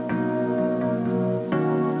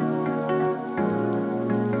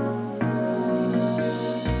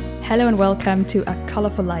Hello and welcome to A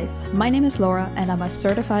Colorful Life. My name is Laura and I'm a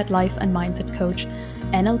certified life and mindset coach,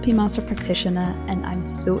 NLP master practitioner, and I'm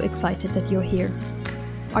so excited that you're here.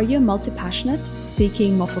 Are you multi-passionate,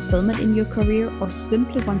 seeking more fulfillment in your career, or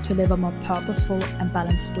simply want to live a more purposeful and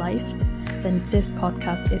balanced life? Then this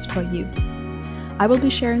podcast is for you. I will be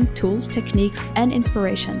sharing tools, techniques, and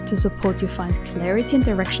inspiration to support you find clarity and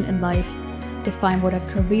direction in life, define what a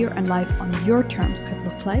career and life on your terms could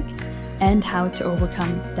look like, and how to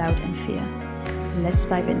overcome doubt and fear. Let's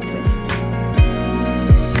dive into it.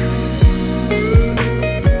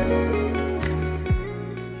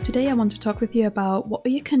 Today I want to talk with you about what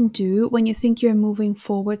you can do when you think you're moving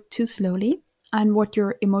forward too slowly and what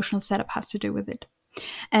your emotional setup has to do with it.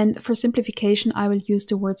 And for simplification, I will use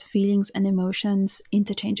the words feelings and emotions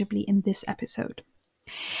interchangeably in this episode.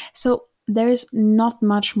 So there is not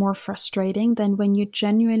much more frustrating than when you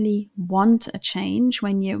genuinely want a change,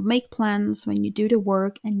 when you make plans, when you do the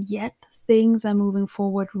work, and yet things are moving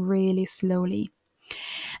forward really slowly.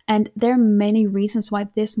 And there are many reasons why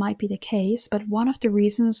this might be the case, but one of the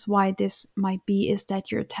reasons why this might be is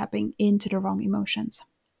that you're tapping into the wrong emotions.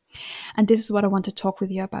 And this is what I want to talk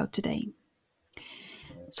with you about today.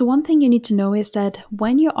 So one thing you need to know is that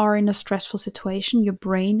when you are in a stressful situation, your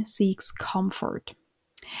brain seeks comfort.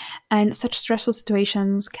 And such stressful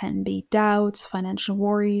situations can be doubts, financial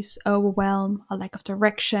worries, overwhelm, a lack of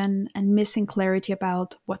direction, and missing clarity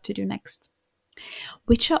about what to do next,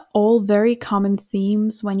 which are all very common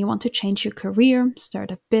themes when you want to change your career,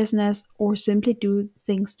 start a business, or simply do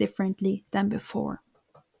things differently than before.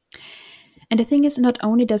 And the thing is, not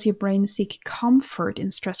only does your brain seek comfort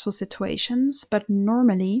in stressful situations, but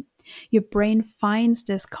normally your brain finds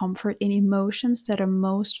this comfort in emotions that are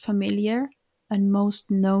most familiar and most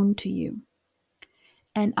known to you.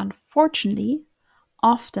 And unfortunately,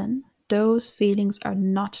 often those feelings are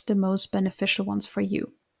not the most beneficial ones for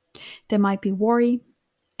you. They might be worry,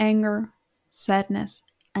 anger, sadness,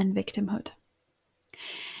 and victimhood.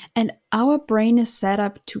 And our brain is set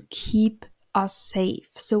up to keep us safe.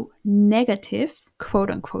 So negative, quote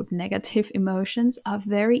unquote, negative emotions are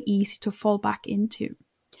very easy to fall back into.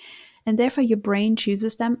 And therefore your brain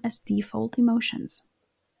chooses them as default emotions.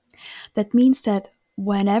 That means that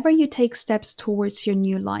whenever you take steps towards your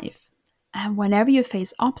new life and whenever you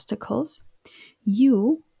face obstacles,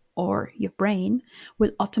 you or your brain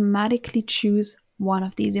will automatically choose one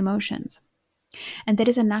of these emotions. And that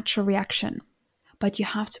is a natural reaction, but you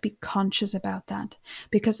have to be conscious about that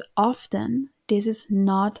because often this is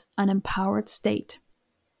not an empowered state.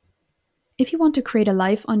 If you want to create a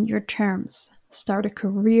life on your terms, start a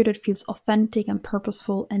career that feels authentic and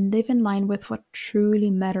purposeful, and live in line with what truly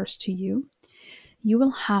matters to you, you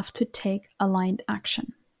will have to take aligned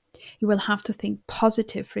action. You will have to think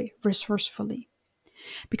positively, resourcefully,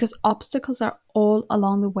 because obstacles are all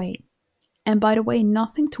along the way. And by the way,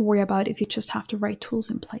 nothing to worry about if you just have the right tools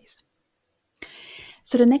in place.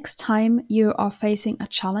 So the next time you are facing a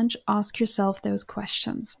challenge, ask yourself those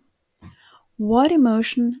questions. What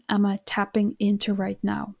emotion am I tapping into right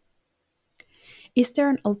now? Is there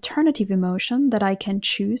an alternative emotion that I can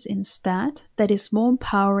choose instead that is more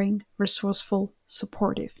empowering, resourceful,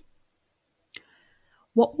 supportive?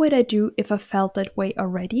 What would I do if I felt that way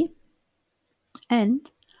already?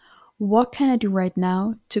 And what can I do right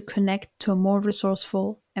now to connect to a more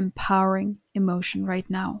resourceful, empowering emotion right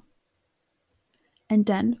now? And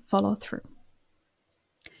then follow through.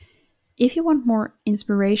 If you want more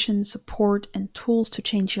inspiration, support, and tools to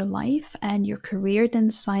change your life and your career,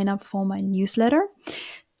 then sign up for my newsletter.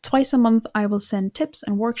 Twice a month, I will send tips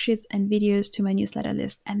and worksheets and videos to my newsletter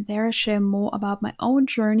list, and there I share more about my own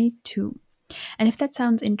journey too. And if that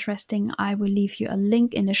sounds interesting, I will leave you a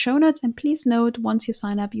link in the show notes. And please note, once you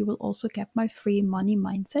sign up, you will also get my free money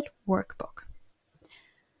mindset workbook.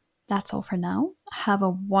 That's all for now. Have a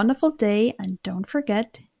wonderful day, and don't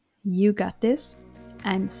forget, you got this.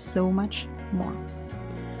 And so much more.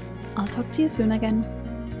 I'll talk to you soon again.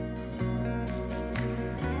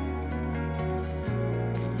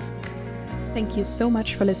 Thank you so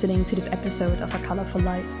much for listening to this episode of A Colorful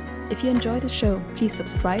Life. If you enjoyed the show, please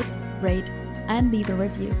subscribe, rate, and leave a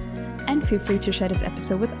review. And feel free to share this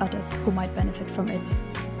episode with others who might benefit from it.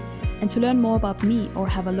 And to learn more about me or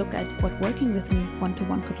have a look at what working with me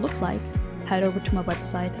one-to-one could look like, head over to my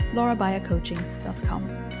website,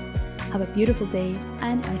 laurabayacoaching.com. Have a beautiful day,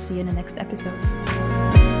 and I see you in the next episode.